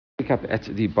Pick up at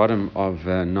the bottom of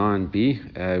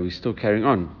 9b. We're still carrying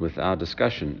on with our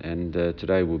discussion, and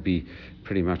today will be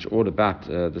pretty much all about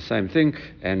the same thing,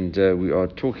 and we are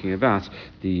talking about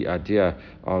the idea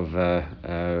of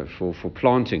for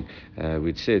planting.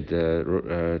 We'd said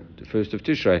the first of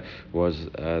Tishrei was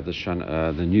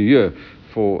the new year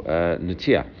for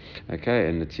Natia. Okay,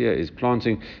 and Natia is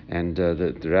planting, and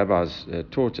the rabbis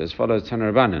taught as follows: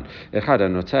 Tana Rabbanan, Echad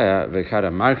Notea, Vechad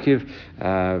Markiv,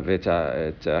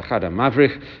 Echad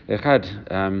Mavrich, Echad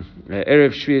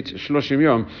Erev Shvit, Shloshim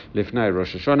Yom, Lifnei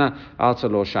Rosh Hashana, Alta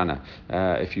Lo Shana.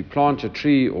 If you plant a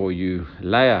tree or you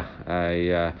layer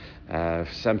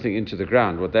something into the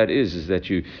ground, what that is that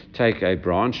you take a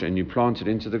branch and you plant it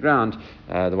into the ground.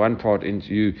 The one part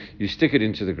you stick it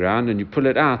into the ground and you pull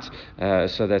it out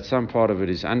so that some part of it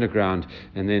is underground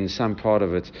and then some part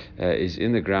of it is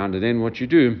in the ground. And then what you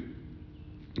do,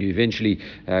 you eventually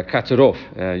cut it off.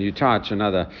 You tie it to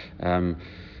another.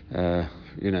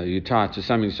 You tie it to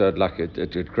something so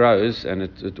it grows, and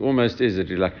it almost is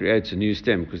that it creates a new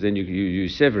stem, because then you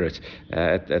sever it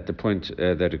at the point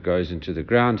that it goes into the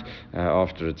ground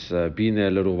after it's been there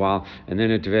a little while, and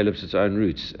then it develops its own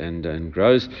roots and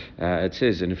grows. It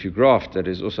says, and if you graft, that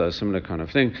is also a similar kind of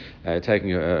thing,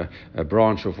 taking a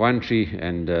branch of one tree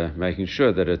and making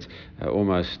sure that it's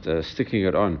almost sticking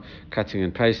it on, cutting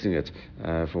and pasting it,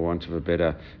 for want of a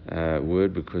better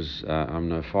word, because I'm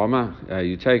no farmer.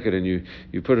 You take it and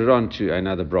you put it onto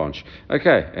another branch.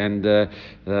 Okay, and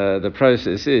the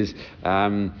process is,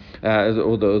 or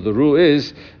the rule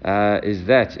is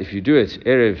that if you do it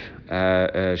Erev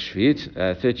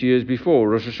Shvit, 30 years before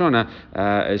Rosh Hashana,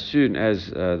 as soon as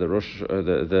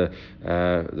the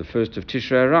first of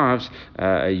Tishrei arrives,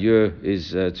 a year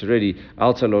is it's already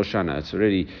Alta Lo Shana. It's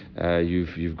already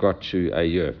you've got to a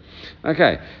year.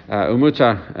 Okay,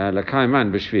 Umutar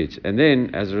Lakaiman B'Shvit, and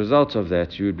then as a result of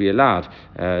that, you would be allowed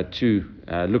to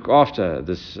look after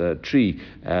this tree,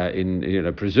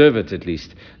 preserve it at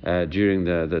least during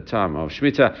the time of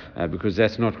Shemitah, because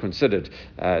that's not considered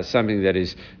something that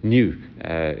is new,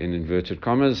 in inverted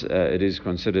commas. It is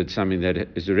considered something that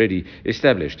is already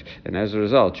established, and as a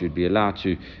result, you'd be allowed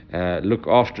to look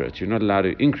after it. You're not allowed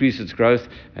to increase its growth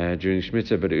during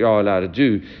Shemitah, but you are allowed to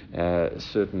do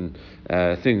certain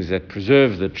things that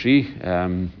preserve the tree.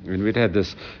 And we'd had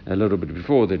this a little bit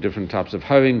before. There are different types of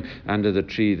hoeing under the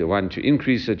tree. The one to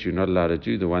increase it, you're not allowed to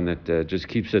do. The one that just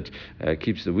keeps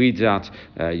the weeds out,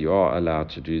 you are allowed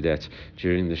to do that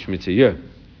during the Shemitah year.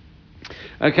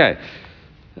 Okay.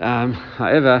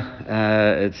 However,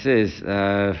 it says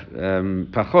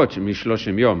pachot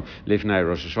mishloshim yom lifnei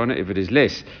Rosh Hashana. If it is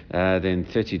less than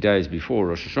 30 days before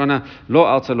Rosh Hashana, lo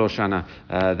alta lo shana,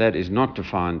 that is not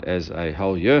defined as a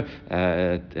whole year,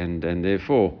 and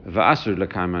therefore va'asur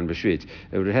lekaiman b'shvit.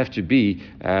 It would have to be.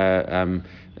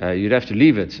 You'd have to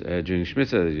leave it during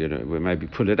Shemitah, we maybe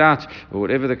pull it out, or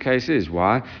whatever the case is.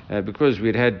 Why? Because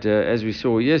we'd had, as we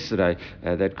saw yesterday,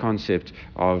 that concept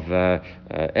of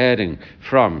adding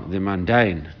from the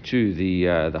mundane to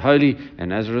the holy,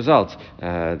 and as a result,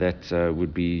 that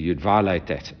would be, you'd violate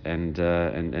that, and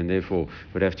therefore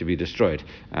would have to be destroyed.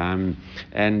 And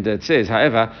it says,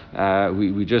 however,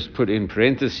 we just put in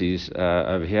parentheses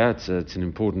over here. It's an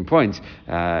important point,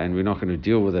 and we're not going to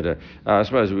deal with it. I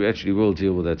suppose we actually will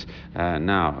deal with it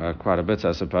now quite a bit,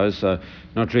 I suppose. So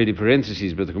not really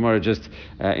parentheses, but the Gemara just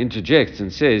interjects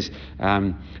and says,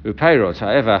 upeirot.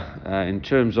 However, in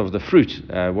terms of the fruit,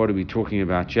 what are we talking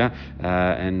about here?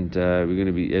 And we're going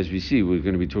to be, as we see, we're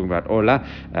going to be talking about Orlah,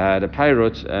 the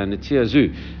peirot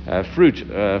netiazu, fruit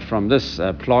from this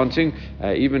planting,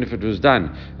 even if it was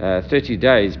done 30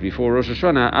 days before Rosh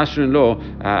Hashana, ashrun lo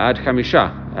ad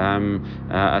chamisha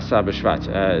asar b'shvat.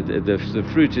 The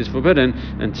fruit is forbidden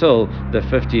until the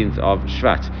 15th of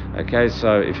Shvat. Okay,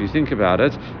 so if you think about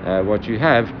it, what you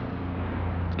have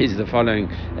is the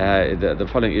following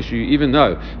issue. Even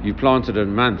though you planted a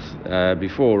month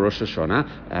before Rosh Hashanah,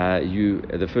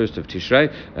 the first of Tishrei,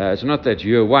 it's not that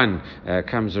year one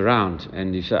comes around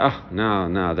and you say,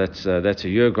 now that's a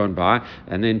year gone by,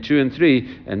 and then 2 and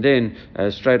 3, and then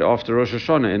straight after Rosh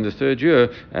Hashanah in the third year,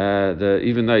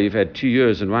 even though you've had 2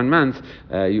 years and 1 month,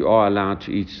 you are allowed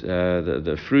to eat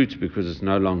the fruit, because it's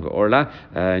no longer Orlah,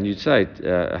 and you'd say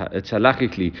it's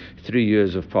halakhically 3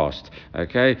 years have passed.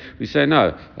 Okay, we say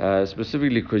no.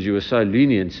 specifically because you were so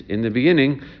lenient in the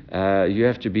beginning, you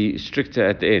have to be stricter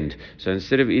at the end. So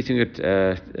instead of eating it,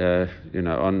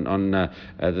 on the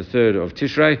 3rd of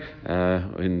Tishrei,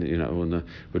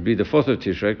 would be the 4th of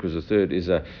Tishrei, because the 3rd is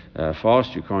a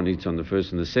fast. You can't eat on the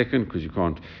 1st and the 2nd because you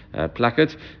can't pluck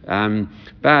it.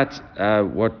 But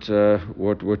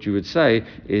what you would say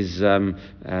is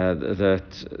that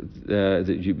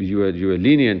you were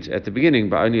lenient at the beginning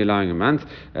by only allowing a month.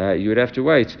 You would have to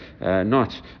wait,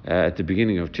 not at the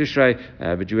beginning of Tishrei,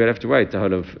 but you would have to wait the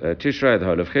whole of Tishrei, the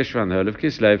whole of Cheshvan, the whole of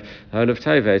Kislev, the whole of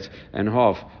Tevet, and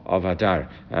half of Adar,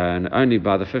 and only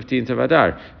by the 15th of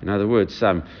Adar. In other words,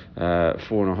 some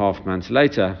 4.5 months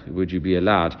later would you be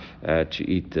allowed to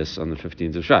eat this on the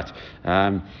 15th of Shvat.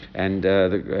 And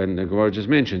the Gemara just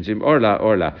mentions in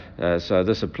Orlah. So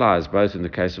this applies both in the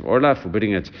case of Orlah,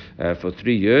 forbidding it for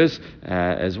 3 years,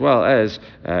 as well as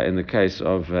in the case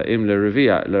of Im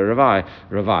revai,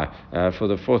 for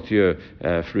the 4th year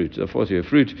fruit. The 4th year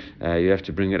fruit, you have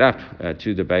to bring it up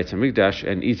to the Beit HaMikdash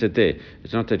and eat it there.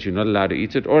 It's not that you're not allowed to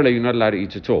eat it, Orlah, you're not allowed to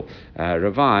eat at all.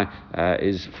 Revai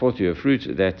is 4th year fruit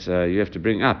that you have to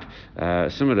bring up,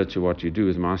 similar to what you do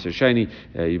with Maaser Sheni.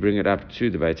 You bring it up to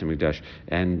the Beit HaMikdash,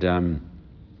 and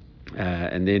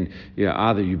then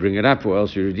either you bring it up or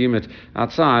else you redeem it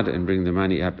outside and bring the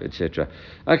money up, etc.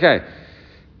 Okay.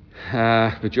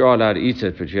 But you are allowed to eat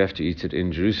it, but you have to eat it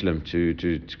in Jerusalem to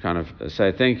kind of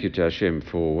say thank you to Hashem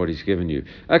for what He's given you.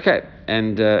 Okay,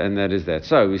 and that is that.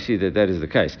 So we see that is the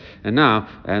case. And now,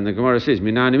 and the Gemara says,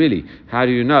 Minan Emili, how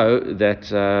do you know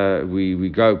that we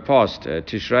go past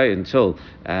Tishrei until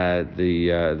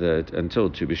until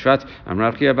Tu B'Shvat?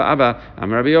 Amar Chia Ba'aba,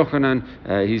 Amar Rabbi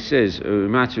Yochanan. He says,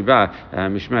 Matuba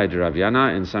Mishmei de Rabbi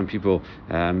Yana, and some people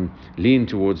lean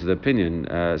towards the opinion,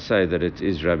 say that it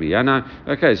is Rabbi Yana.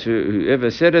 Okay, so whoever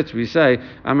said it, we say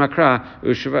Amakra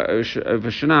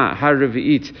Vashana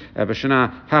Haraviit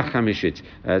Vashana Hachamishit.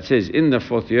 It says in the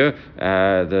 4th year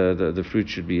the fruit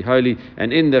should be holy,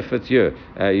 and in the 5th year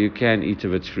you can eat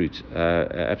of its fruit.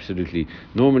 Absolutely.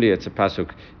 Normally it's a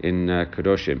pasuk in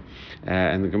Kedoshim,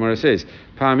 and the Gemara says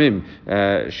Pamim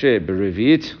she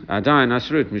bereviit adayin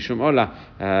asrut mishum Orlah.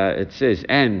 It says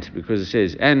and, because it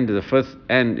says and the 5th,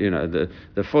 and the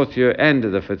 4th year and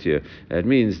the 5th year. It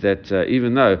means that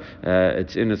even though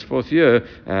it's in its 4th year,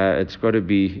 it's got to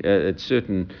be it's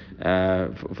certain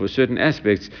for certain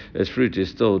aspects, its fruit is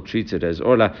still treated as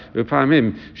Orlah.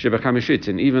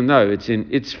 And even though it's in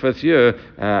its 5th year,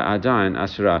 adayin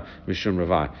asura mishum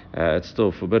revai, it's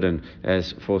still forbidden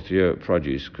as 4th year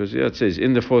produce, because it says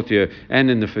in the 4th year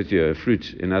and in the 5th year.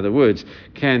 Fruit, in other words,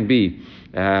 can be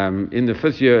in the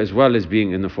 5th year as well as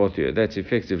being in the 4th year. That's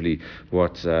effectively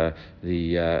what the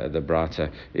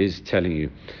Brata is telling you.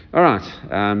 All right.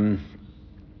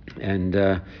 And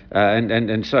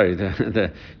sorry,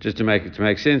 just to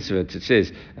make sense of it, it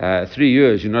says 3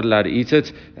 years you're not allowed to eat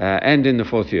it, and in the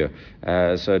 4th year.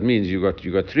 So it means you got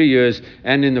 3 years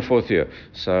and in the 4th year.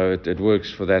 So it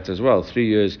works for that as well. 3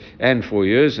 years and 4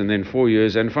 years, and then 4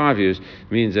 years and 5 years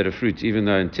means that a fruit, even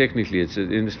though technically it's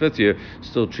in the 5th year,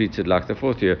 still treated like the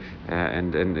 4th year,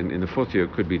 and in the 4th year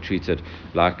could be treated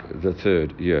like the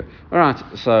 3rd year. All right.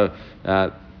 So.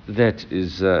 That's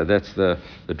the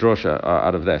drosha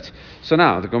out of that. So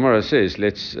now the Gemara says,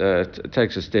 let's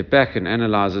takes a step back and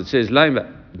analyze it. It says, do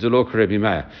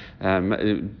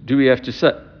we have to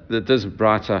say that this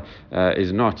Brata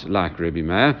is not like Rabbi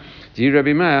Meir?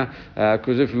 Rabbi Meir,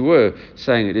 because if we were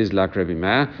saying it is like Rabbi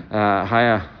Meir,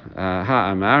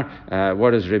 Ha'amar,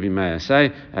 what does Rabbi Meir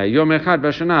say? Yom echad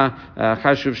b'shana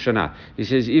chashuv shana. He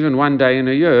says even one day in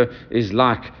a year is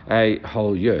like a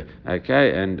whole year.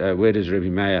 Okay, and where does Rabbi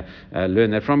Meir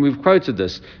learn that from? We've quoted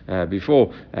this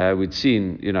before. We'd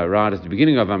seen, right at the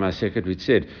beginning of our Masechet, we'd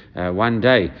said one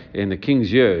day in the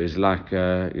king's year is like,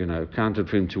 counted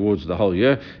for him towards the whole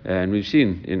year, and we've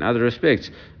seen in other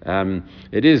respects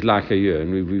it is like a year,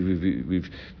 and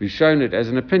we've shown it as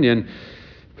an opinion.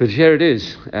 But here it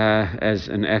is as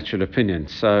an actual opinion.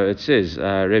 So it says,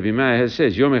 Rabbi Meir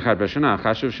says, Yom echad b'shana,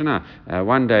 chashuv shana.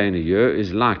 One day in a year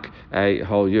is like a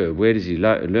whole year. Where does he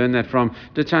learn that from?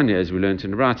 The Tanya, as we learned in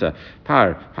the Brata.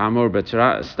 Par, ha'amor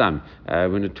b'Torah stam.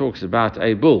 When it talks about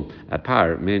a bull, a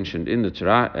par mentioned in the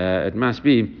Torah, it must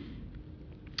be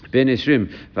Ben Esrim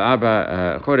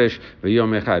v'Arba Chodesh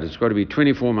v'Yom Echad. It's got to be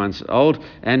 24 months old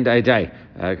and a day.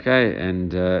 Okay,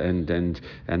 and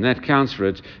that counts for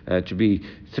it to be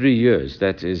 3 years.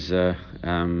 That is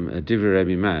Divrei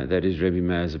Rabbi Meir. That is Rabbi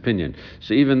Meir's opinion.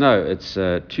 So even though it's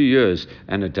 2 years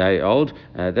and a day old,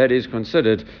 that is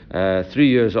considered 3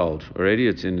 years old already.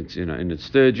 It's in its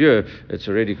third year. It's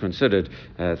already considered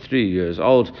 3 years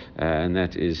old, and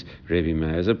that is Rabbi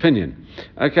Meir's opinion.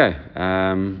 Okay,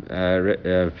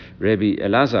 Rabbi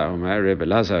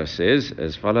Elazar says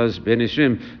as follows: Ben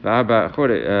Ishrim v'arba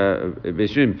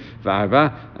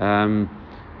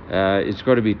it's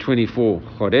got to be 24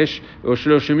 chodesh or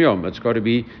shloshim yom. It's got to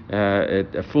be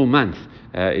a full month.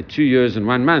 2 years and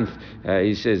 1 month.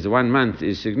 He says the 1 month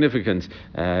is significant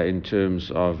in terms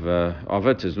of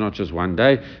it. It's not just 1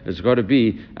 day. It's got to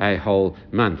be a whole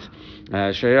month.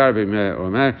 Shayar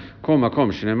b'Omer kol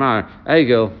makom shneimar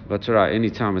egel b'Torah.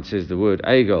 Anytime it says the word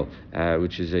egel,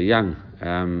 which is a young,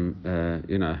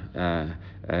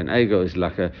 an egel is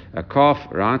like a calf,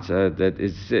 right? That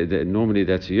is normally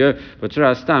that's a year. But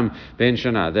stam ben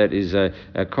shana, that is a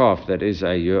calf that is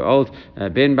a year old.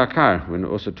 Ben bakar, when it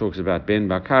also talks about ben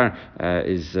bakar,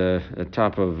 is a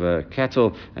type of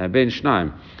cattle. Ben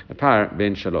shnaim, par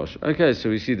ben shalosh. Okay, so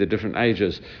we see the different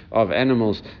ages of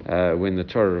animals when the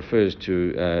Torah refers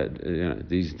to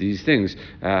these things,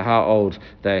 how old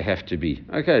they have to be.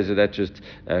 Okay, so that just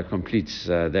completes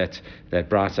that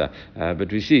brata.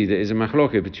 But we see there is a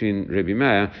machloket between Rabbi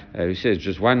Meir, who says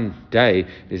just 1 day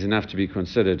is enough to be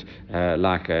considered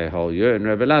like a whole year, and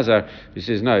Rabbi Elazar, who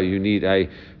says no, you need a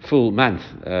full month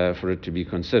for it to be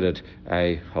considered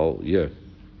a whole year.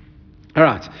 All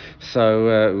right. So,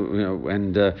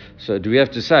 so do we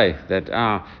have to say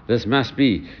that this must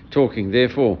be talking,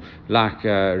 therefore, like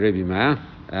Rabbi Meir?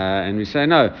 And we say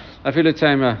no. Afilu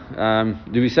Tema.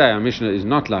 Do we say our Mishnah is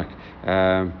not like?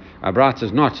 Our brata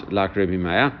is not like Rabbi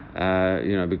Meir,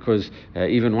 because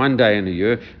even 1 day in a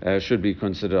year should be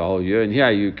considered a whole year. And here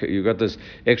you got this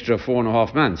extra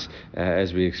 4.5 months,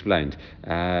 as we explained,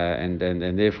 and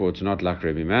therefore it's not like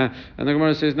Rabbi Meir. And the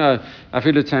Gemara says no.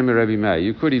 Afilu Tema Rabbi Meir.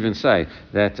 You could even say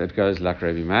that it goes like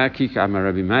Rabbi Meir. Kik Amar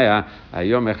Rabbi Meir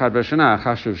Yom Echad B'Shana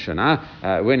Chashuv Shana.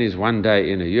 When is 1 day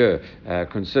in a year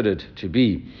considered to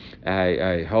be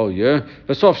a whole year?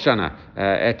 B'Sof Shana,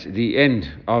 at the end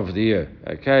of the year.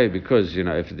 Okay, because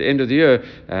if at the end of the year,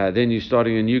 then you're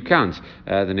starting a new count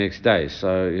the next day.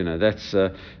 So that's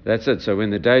it. So when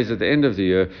the day's at the end of the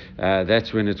year,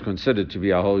 that's when it's considered to be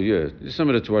a whole year.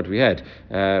 Similar to what we had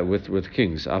with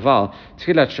kings. Aval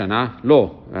Tchilat Shana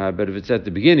lo, but if it's at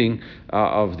the beginning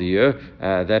of the year,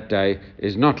 that day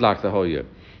is not like the whole year.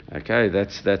 Okay,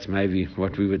 that's maybe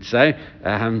what we would say,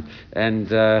 that's and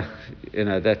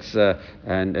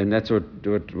that's what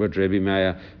Rabbi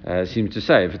Meir seemed to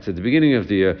say. If it's at the beginning of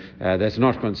the year, that's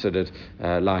not considered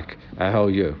like a whole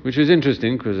year, which is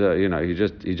interesting because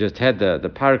he just had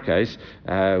the par case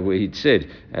where he'd said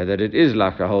that it is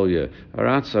like a whole year. All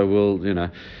right, so we'll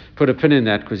put a pin in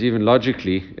that because even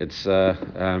logically, it's we're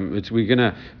going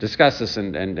to discuss this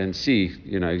and see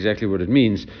exactly what it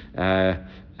means.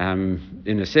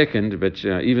 In a second, but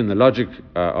even the logic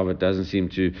of it doesn't seem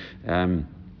to.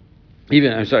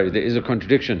 There is a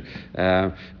contradiction,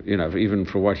 even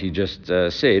for what he just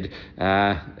said.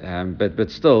 But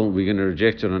still, we're going to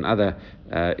reject it on other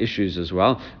issues as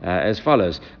well, as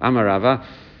follows: Amar Rava.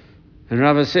 And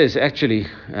Rava says, actually,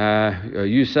 are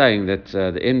you saying that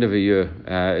the end of a year,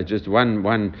 just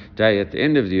one day at the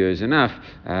end of the year is enough?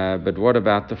 But what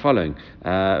about the following?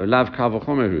 Lav kal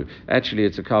v'chomeru. Actually,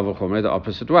 it's a kal v'chomer the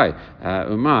opposite way.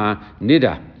 Umar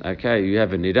nida. Okay, you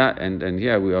have a nida, and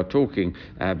here we are talking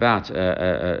about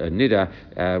a nida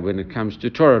when it comes to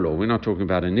Torah law. We're not talking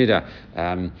about a nida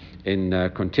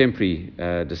in contemporary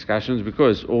discussions,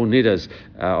 because all nidas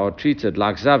are treated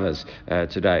like zavas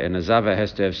today, and a zava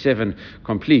has to have 7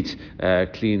 complete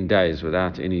clean days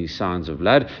without any signs of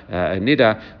blood. A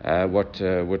nida, what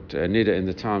a nida in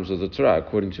the times of the Torah,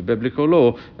 according to biblical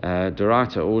law,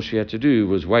 Dorata, all she had to do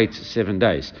was wait 7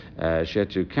 days. She had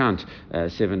to count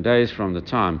 7 days from the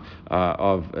time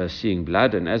of seeing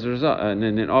blood, and as a result, and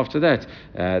then after that,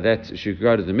 that she could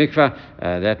go to the mikveh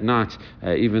that night,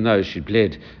 even though she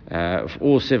bled for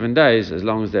all 7 days. As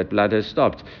long as that blood has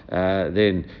stopped,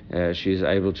 then she is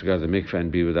able to go to the mikveh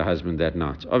and be with her husband that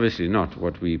night. Obviously not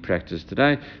what we practice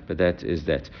today, but that is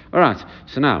that. All right,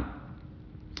 so now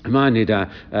Manida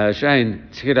Shain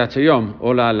Tchirat Yom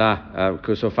Orlah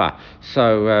Kusofa.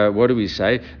 So what do we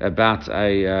say about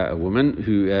a woman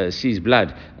who sees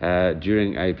blood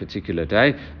during a particular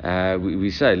day? We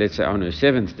say, let's say on her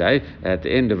seventh day, at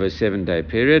the end of a 7-day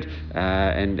period,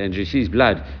 and she sees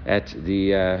blood at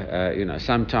the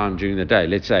sometime during the day.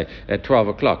 Let's say at 12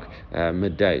 o'clock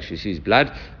midday, she sees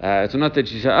blood. It's not that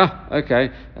she says,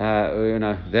 okay,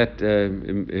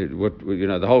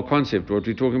 the whole concept. What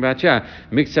we're talking about here,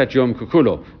 Miksat Yom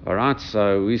Kukulo. All right,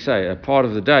 so we say a part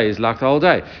of the day is like the whole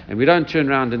day, and we don't turn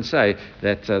around and say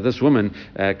that this woman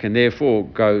can therefore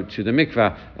go to the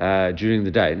mikvah during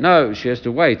the day. No, she has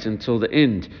to wait until the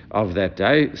end of that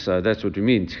day. So that's what we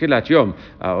mean. Tchilat Yom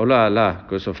Ola la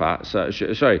Gosofa.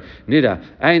 Sorry, Nida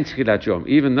Ein Tchilat Yom.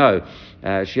 Even though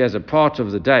she has a part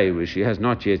of the day where she has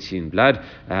not yet seen blood,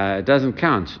 it doesn't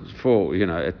count for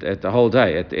at the whole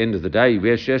day. At the end of the day,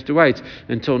 where she has to wait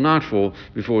until nightfall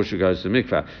before she goes to the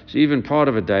mikvah. So even part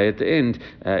of a day at the end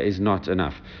is not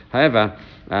enough. However,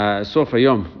 Sof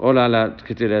Hayom Ola la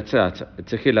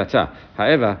Tchilata.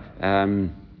 However,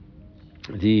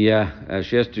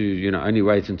 she has to only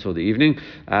wait until the evening,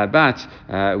 but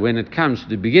when it comes to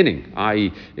the beginning,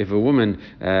 i.e., if a woman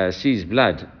sees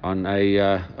blood on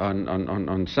a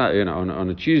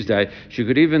Tuesday, she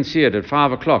could even see it at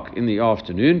 5 o'clock in the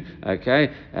afternoon. Okay,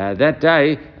 that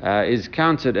day is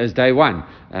counted as day one.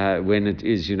 When it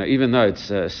is, even though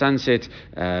it's sunset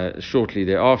shortly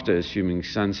thereafter, assuming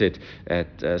sunsets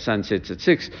at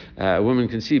 6, a woman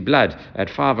can see blood at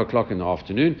 5 o'clock in the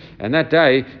afternoon, and that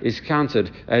day is counted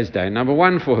as day number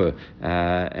one for her,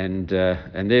 and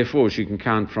therefore she can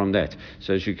count from that.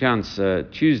 So she counts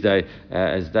Tuesday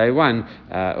as day one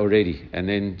already, and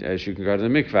then she can go to the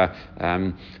mikvah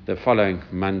the following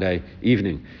Monday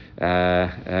evening, so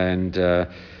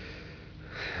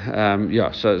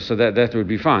that would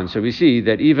be fine. So we see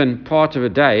that even part of a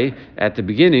day at the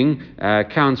beginning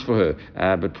counts for her,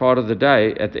 but part of the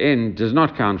day at the end does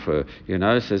not count for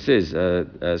her. So it says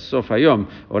Sof Hayom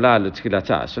Ola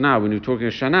L'Tchilata. So now when you're talking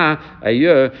Shana, a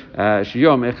year,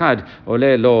 Shiyom Echad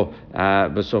Ole Lo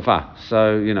B'Sofa.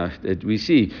 So we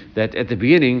see that at the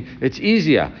beginning it's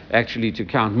easier actually to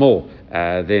count more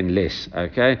than less.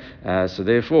 Okay, so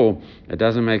therefore it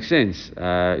doesn't make sense.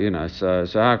 So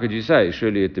how could you say?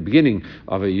 Surely at the beginning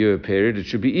of a year period it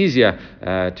should be easier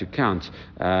to count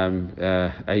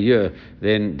a year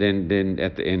than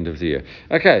at the end of the year.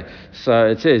 Okay, so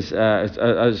it says.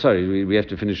 Sorry, we have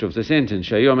to finish off the sentence.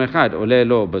 Shayom echad ole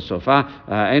lo b'sofa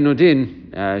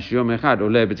enodin shayom echad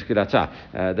ole b'tchilata.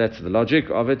 That's the logic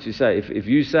of it. You say if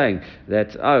you're saying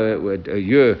that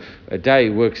a day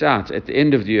works out at the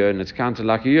end of the year and it's counted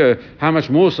like a year, how much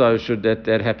more so should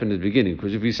that happen at the beginning?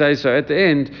 Because if we say so at the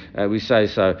end, we say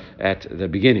so at the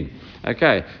beginning.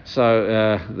 Okay, so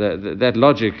that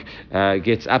logic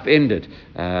gets upended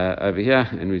over here,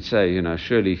 and we'd say,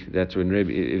 surely that's when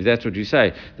if that's what you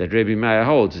say, that Rebbe Meir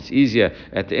holds, it's easier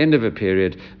at the end of a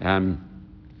period.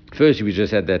 First, we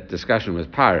just had that discussion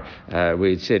with Par, where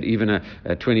it said even a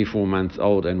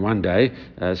 24-month-old and 1 day.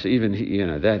 So even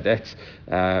that's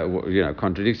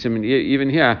contradicts him. And even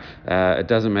here, it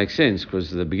doesn't make sense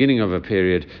because the beginning of a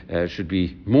period should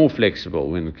be more flexible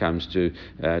when it comes to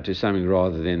something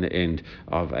rather than the end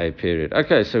of a period.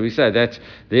 Okay, so we say that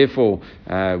therefore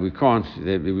we can't.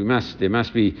 There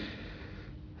must be.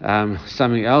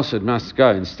 Something else it must go.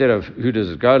 Instead of who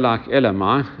does it go like?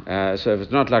 Elamai. So if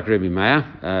it's not like Rebbe Meir,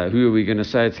 who are we going to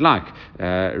say it's like?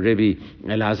 Rebbe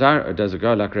Elazar, or does it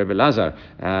go like Rebbe Elazar?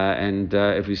 And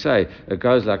if we say it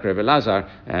goes like Rebbe Elazar,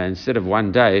 instead of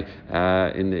 1 day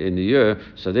in the year,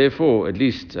 so therefore at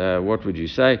least what would you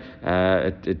say?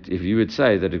 If you would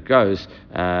say that it goes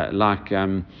like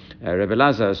Rebbe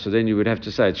Elazar, so then you would have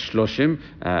to say it's shloshim,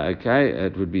 okay,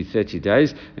 it would be 30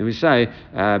 days, and we say,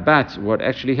 but what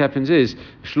actually happens is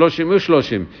shloshim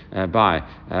ushloshim by.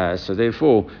 So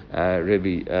therefore,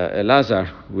 Rebbe Elazar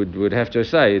would have to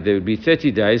say there would be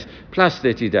 30 days plus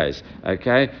 30 days.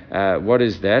 Okay, what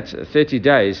is that? 30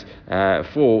 days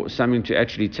for something to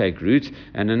actually take root,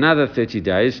 and another 30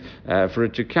 days for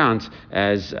it to count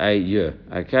as a year.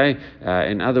 Okay,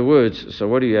 in other words, so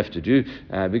what do you have to do?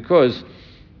 Because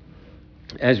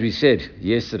as we said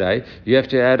yesterday, you have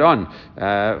to add on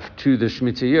to the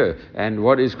Shemitah year. And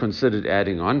what is considered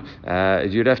adding on?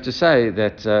 You'd have to say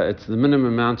that it's the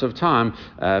minimum amount of time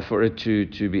for it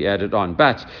to be added on.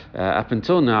 But up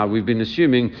until now, we've been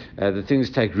assuming that things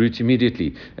take root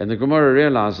immediately. And the Gemara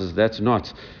realizes that's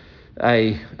not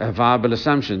a viable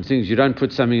assumption. Things you don't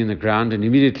put something in the ground and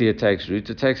immediately it takes root.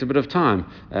 It takes a bit of time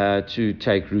to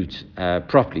take root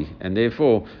properly, and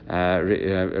therefore,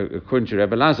 according to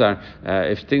Rebbe Lazar,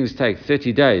 if things take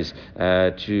 30 days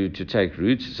to take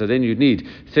root, so then you need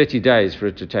 30 days for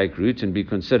it to take root and be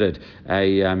considered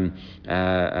a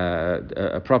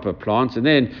proper plant, and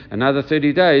then another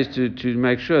 30 days to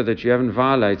make sure that you haven't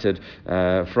violated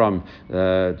from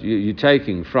you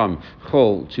taking from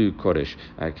Chol to Kodesh.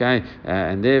 Okay,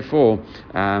 and therefore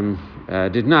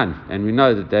did none, and we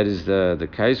know that is the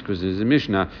case because there's a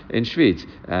Mishnah in Shvit.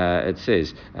 It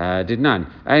says did none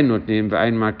ein notnim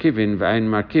ve'ein markivin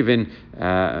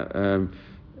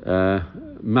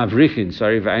Mavrichin,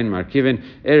 ve'ein markivin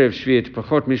erev Shvit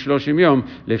pachot mishloshim yom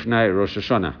lifnei Rosh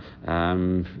Hashana.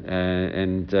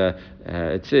 And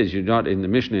it says you're not in the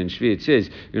Mishnah in Shvi. It says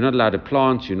you're not allowed to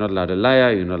plant, you're not allowed to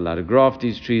layer, you're not allowed to graft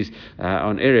these trees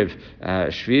on erev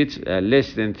Shvit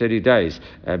less than 30 days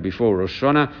before Rosh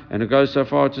Hashana, and it goes so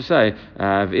far to say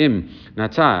v'im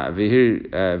nata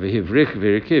v'hivrich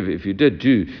v'rikiv. If you did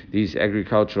do these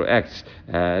agricultural acts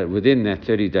within that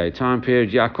 30-day time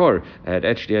period, yakor, it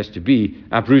actually has to be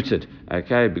uprooted.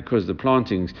 Okay, because the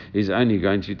plantings is only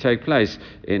going to take place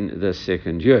in the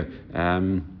second year.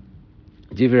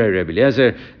 Divrei Rebbe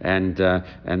Eliezer, and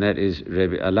that is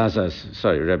Rebbe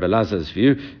Elazar's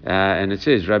view, and it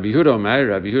says Rabbi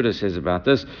Yehuda says about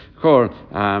this, Kor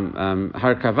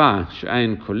harkava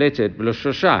she'ain koletet b'lo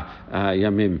shosha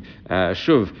yamim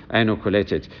shuv eino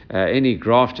koletet. Any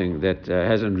grafting that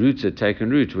hasn't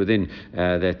taken root within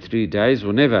that 3 days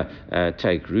will never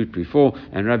take root before.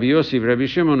 And Rabbi Yossi, Rabbi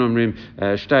Shimon omrim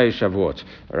shtei shavuot,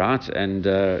 right? And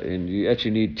you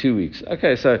actually need 2 weeks.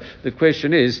 Okay, so the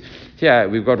question is, here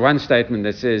we've got one statement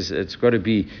that says it's got to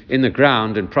be in the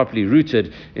ground and properly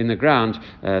rooted in the ground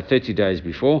 30 days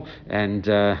before, and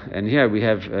here we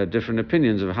have different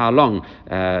opinions of how long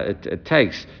it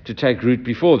takes to take root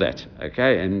before that.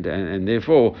 Okay, and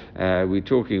therefore we're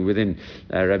talking within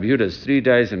Rabbi Yehuda's 3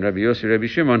 days and Rabbi Yossi, Rabbi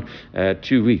Shimon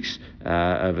 2 weeks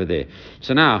over there.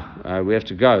 So now we have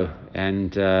to go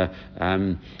and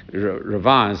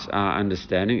revise our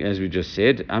understanding, as we just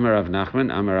said. Amar Rav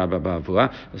Nachman, Amar Rabba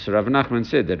Bavua. So Rav Nachman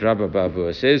said that Rabba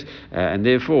Bavua says, and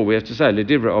therefore we have to say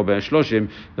Ledivra Ober Shloshim,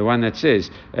 the one that says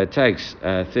it takes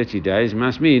 30 days,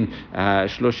 must mean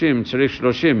Shloshim, Tzarich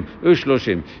Shloshim,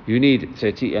 Ushloshim. You need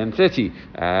 30 and 30.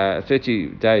 30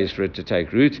 days for it to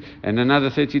take root, and another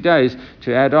 30 days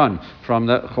to add on from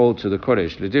the Chol to the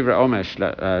Kodesh. Ledivra Omer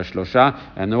Shlosha,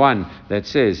 and the one that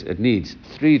says it needs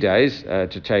 3 days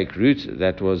to take root,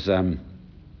 that was Rabbi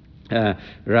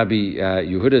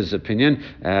Yehuda's opinion.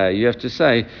 You have to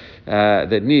say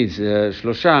that needs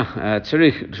shlosha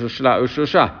tzarich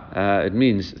shlosha. It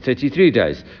means 33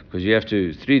 days, because you have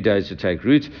 3 days to take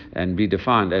root and be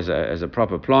defined as a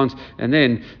proper plant, and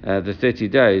then the 30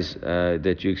 days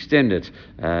that you extend it,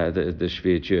 the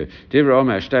shviut year. Divra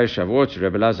Omer shtei shavuot,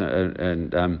 Rebbe Elazar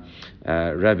and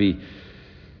Rabbi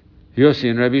Yossi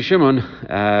and Rabbi Shimon,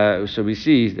 so we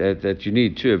see that you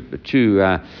need 2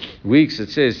 weeks. It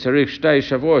says Tarikh Shtei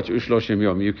Shavuot Ushloshim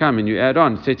Yom. You come and you add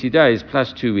on 30 days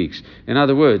plus 2 weeks. In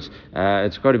other words,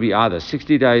 it's got to be either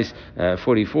 60 days,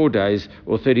 44 days,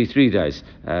 or 33 days,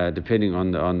 depending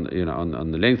on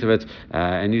the length of it.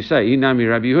 And you say Inami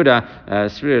Rabbi Yehuda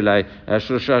Svirei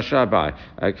Shlosha Shabai.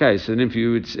 Okay, so then if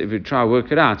you try to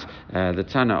work it out, the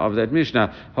Tana of that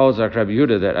Mishnah holds like Rabbi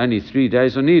Yehuda that only 3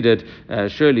 days are needed.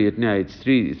 Surely it's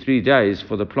three days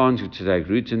for the plant to take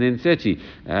root, and then 30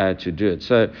 to do it.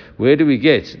 So where do we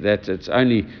get that it's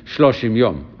only Shloshim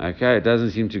Yom? Okay, it doesn't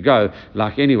seem to go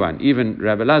like anyone, even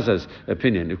Rabbi Elazar's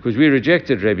opinion, because we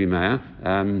rejected Rabbi Meir.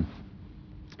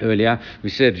 Earlier, we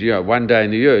said 1 day in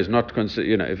the year is not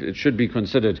considered. If it should be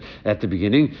considered at the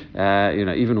beginning.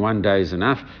 Even 1 day is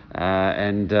enough. So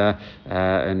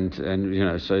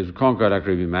you can't go like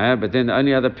Rabbi Meir. But then the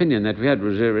only other opinion that we had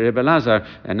was Rebbe Elazar,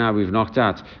 and now we've knocked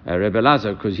out Rebbe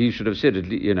Elazar, because he should have said it.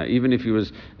 Even if he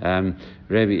was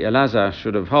Rebbe Elazar,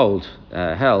 should have held.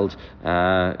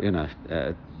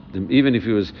 Even if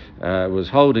he was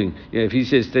holding, if he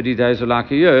says 30 days are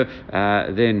like a year,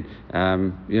 then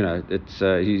it's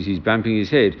he's bumping his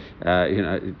head.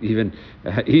 Even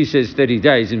he says 30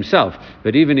 days himself.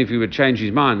 But even if he would change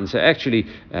his mind and say, actually,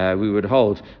 we would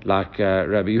hold like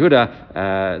Rabbi Yehuda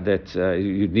that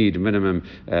you'd need a minimum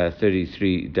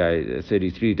 33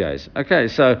 days. Okay,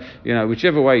 so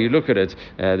whichever way you look at it,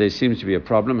 there seems to be a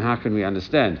problem. How can we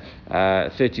understand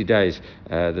 30 days?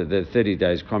 The 30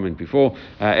 days comment before.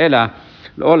 Ela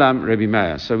Olam Rebbe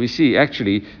Meir. So we see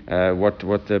actually what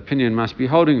the opinion must be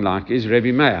holding like is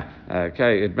Rebbe Meir.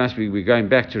 Okay, it must be, we're going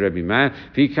back to Rebbe Meir.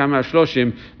 V'kama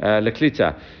shloshim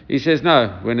leklita. He says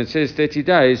no, when it says 30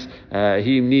 days,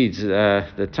 he needs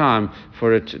the time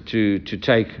for it to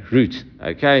take root.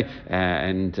 Okay,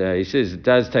 and he says it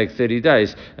does take 30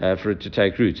 days for it to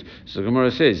take root. So the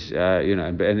Gemara says,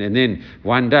 and then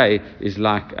one day is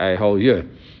like a whole year,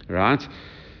 right?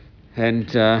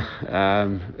 And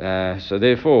so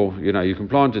therefore, you can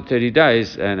plant it 30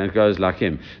 days and it goes like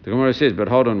him. The Gemara says, but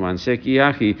hold on one sec.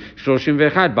 Okay,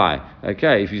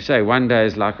 if you say one day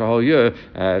is like a whole year,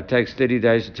 it takes 30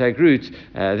 days to take roots,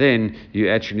 then you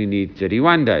actually need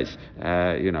 31 days.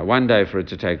 1 day for it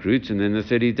to take roots, and then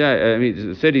 30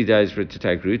 days for it to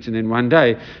take roots, and then 1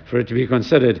 day for it to be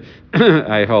considered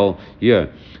a whole year.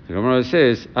 The Gemara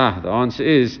says, the answer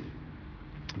is,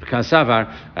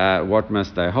 Kasavar, what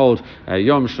must they hold?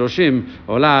 Yom Shloshim,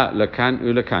 Orlah, Lakan,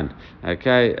 Ulakan.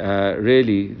 Okay,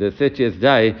 really, the 30th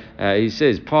day, he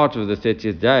says, part of the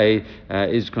 30th day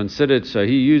is considered, so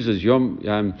he uses Yom,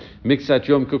 Mixat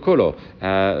Yom Kukolo.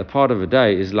 Part of a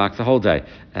day is like the whole day.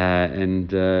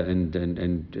 And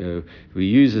he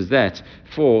uses that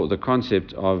for the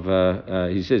concept of,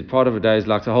 he says, part of a day is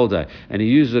like the whole day. And he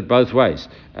uses it both ways.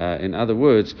 In other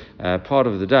words, part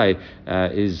of the day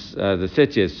is the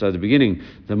 30th. So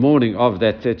the morning of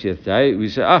that 30th day, we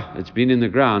say, it's been in the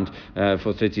ground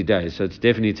for 30 days. So it's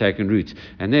definitely taken root.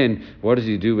 And then what does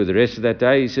he do with the rest of that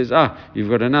day? He says, you've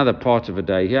got another part of a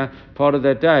day here. Part of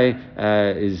that day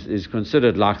is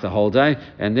considered like the whole day.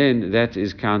 And then that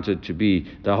is counted to be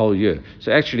the whole year.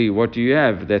 So actually, what do you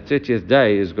have? That 30th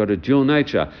day has got a dual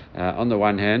nature. On the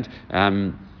one hand,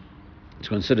 it's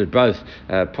considered both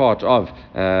part of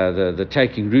the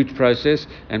taking root process,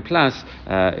 and plus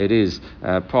it is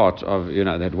part of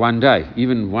that 1 day.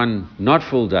 Even one not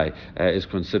full day is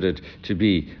considered to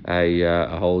be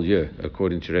a whole year,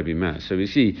 according to Rebbe Meir. So we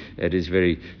see it is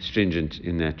very stringent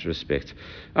in that respect.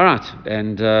 All right,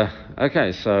 and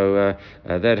okay, so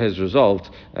that has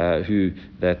resolved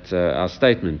our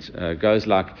statement goes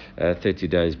like 30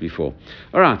 days before.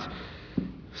 All right.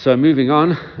 So moving on,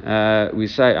 we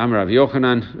say Amar Rav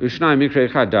Yochanan Ushnai Mikra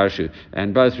Echad Darshu,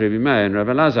 and both Rebbe Meir and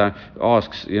Rabbi Lazar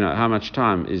asks, how much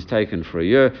time is taken for a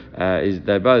year.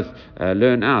 They both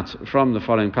learn out from the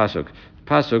following pasuk.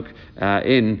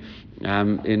 In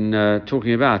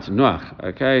talking about Noach,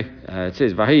 okay, it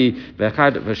says Vahi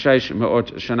Bechad V'Sheish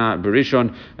Me'ot Shana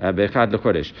Berishon Bechad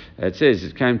L'Chodesh. It says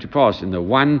it came to pass in the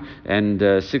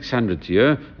 600th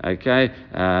year, okay,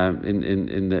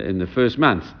 in the first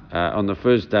month. On the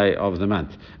first day of the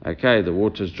month, okay, the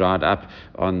waters dried up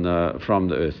from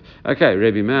the earth. Okay,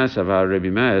 Rebbe Meir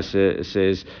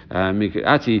says,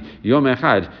 "Mikati Yom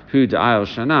Echad Hu Da'al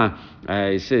Shana."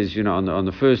 He says, on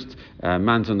the first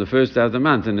month, on the first day of the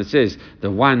month, and it says the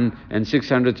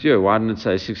 600th year. Why didn't it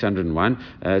say 601?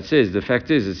 It says the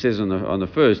fact is, it says on the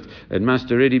first, it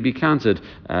must already be counted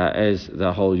as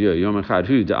the whole year. Yom Echad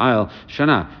Hu Da'al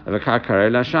Shana V'Kar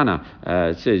Karela Shana.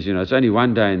 It says, it's only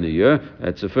 1 day in the year.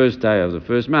 It's the first day of the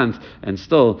first month, and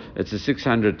still it's the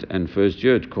 601st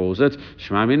year. It calls it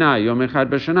Shema Mina Yom Echad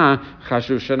B'Shana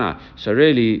Chashuv Shana. So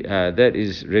really, that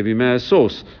is Rebbe Meir's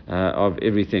source of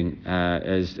everything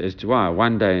as to why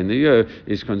 1 day in the year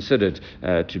is considered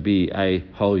to be a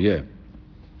whole year.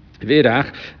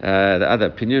 Virach, the other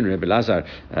opinion, Rebbe Lazar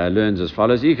learns as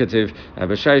follows: Ikativ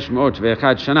b'sheish me'ot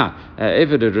ve'echad shana.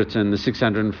 If it had written the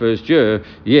 601st year,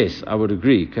 yes, I would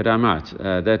agree.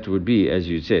 Kadamat, that would be as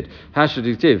you said.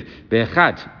 Hashaditiv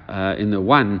be'echad in the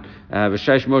 1.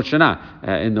 V'sheish me'ot shana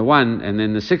in the 1, and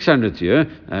then the 600th year.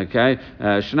 Okay,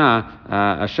 shana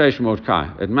sheish me'ot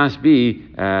kai. It must be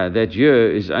that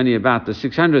year is only about the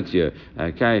 600th year.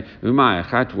 Okay, umay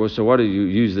echat. So what do you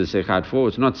use this echat for?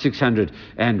 It's not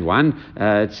 601.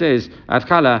 It says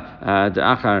atkala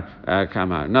de'achar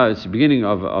kamar. No, it's the beginning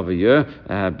of a year,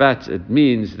 but it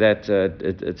means that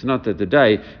it's not that the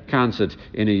day counts it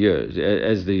in a year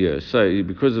as the year. So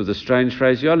because of the strange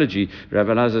phraseology,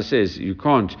 Rabbi Lazar says you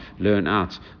can't learn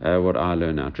out what I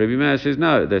learn out. Rebbe Meir says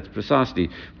no, that's precisely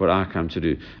what I come to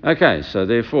do. Okay, so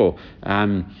therefore,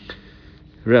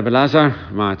 Rabbi Lazar,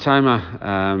 my timer,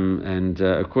 and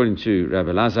according to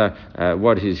Rabbi Lazar,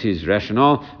 what is his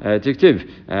rationale? Tiktiv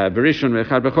Berishon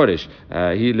V'Echad B'Chodesh.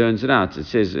 He learns it out. It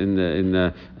says in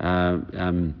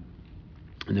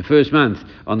the first month,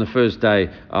 on the first day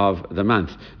of the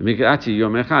month. He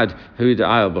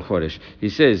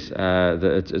says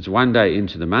that it's 1 day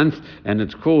into the month, and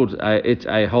it's called it's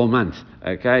a whole month.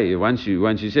 Okay, once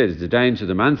you said it's the day into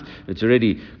the month, it's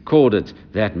already called it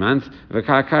that month.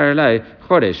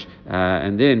 Chodesh,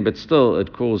 and then, but still,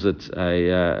 it calls it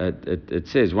it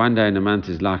says 1 day in a month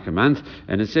is like a month,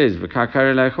 and it says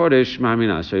Chodesh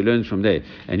Mamina. So he learns from there.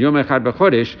 And Yom Echad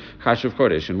b'Chodesh Chashuv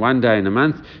Chodesh, and 1 day in a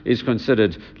month is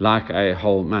considered like a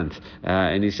whole month.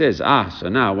 And he says, so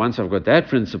now once I've got that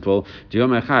principle,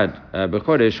 Yom Echad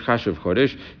b'Chodesh Chashuv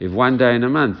Chodesh, if 1 day in a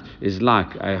month is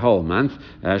like a whole month,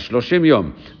 Shloshim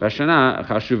Yom b'Shana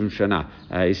Chashuvim Shana.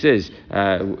 He says,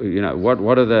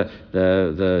 what are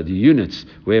the units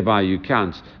whereby you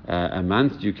count a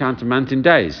month? You count a month in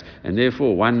days, and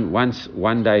therefore once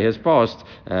 1 day has passed,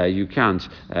 you count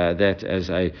that as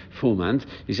a full month.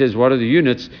 He says, what are the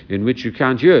units in which you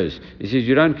count years? He says,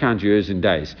 you don't count years in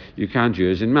days, you count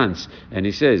years in months. And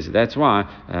he says, that's why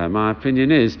my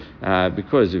opinion is,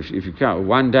 because if you count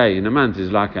 1 day in a month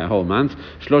is like a whole month,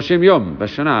 Shloshim Yom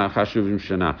b'Shana Chashuvim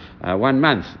Shana. 1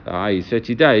 month, i.e.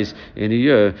 30 days in a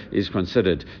year, is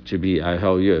considered to be a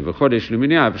whole year. V'chodesh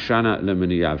l'miniyav, shana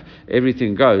l'miniyav.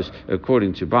 Everything goes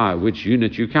according to by which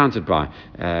unit you count it by,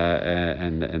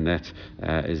 and that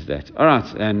is that. All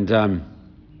right, and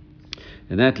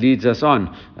that leads us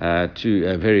on to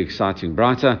a very exciting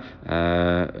braita,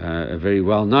 a very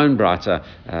well-known braita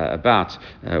about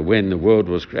when the world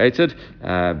was created,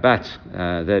 but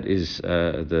that is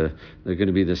they're going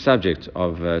to be the subject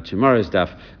of tomorrow's daf.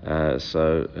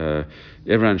 So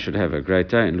everyone should have a great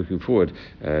day, and looking forward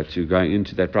to going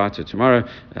into that braita tomorrow,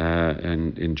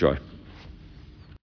 and enjoy.